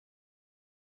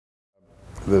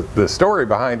the story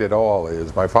behind it all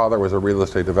is my father was a real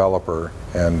estate developer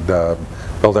and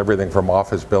built everything from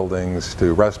office buildings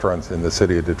to restaurants in the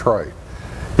city of Detroit.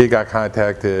 He got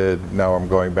contacted, now I'm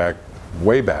going back,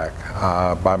 way back,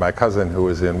 by my cousin who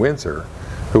was in Windsor,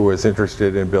 who was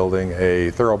interested in building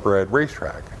a thoroughbred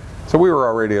racetrack. So we were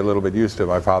already a little bit used to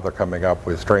my father coming up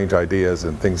with strange ideas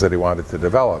and things that he wanted to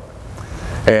develop.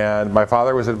 And my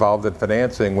father was involved in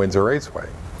financing Windsor Raceway,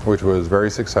 which was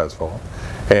very successful.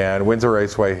 And Windsor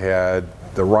Raceway had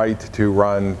the right to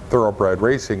run thoroughbred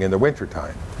racing in the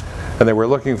wintertime. And they were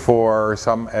looking for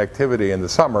some activity in the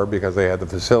summer because they had the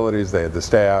facilities, they had the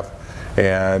staff,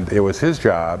 and it was his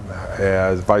job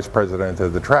as vice president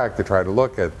of the track to try to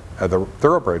look at the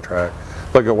thoroughbred track,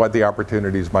 look at what the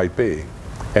opportunities might be.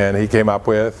 And he came up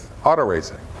with auto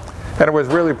racing. And it was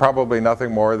really probably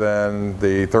nothing more than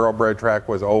the thoroughbred track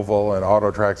was oval and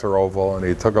auto tracks are oval, and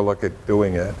he took a look at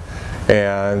doing it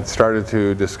and started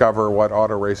to discover what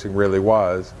auto racing really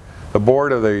was. The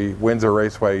board of the Windsor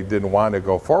Raceway didn't want to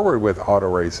go forward with auto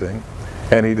racing,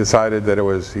 and he decided that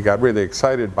he got really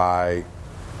excited by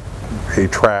a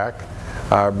track.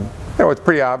 It's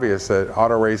pretty obvious that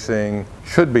auto racing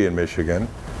should be in Michigan.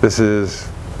 This is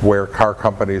where car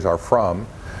companies are from.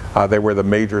 They were the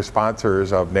major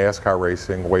sponsors of NASCAR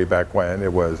racing way back when.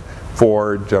 It was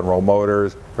Ford, General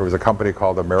Motors. There was a company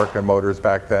called American Motors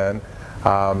back then.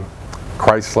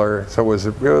 Chrysler. So it was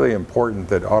really important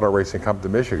that auto racing come to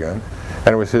Michigan, and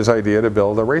it was his idea to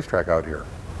build a racetrack out here.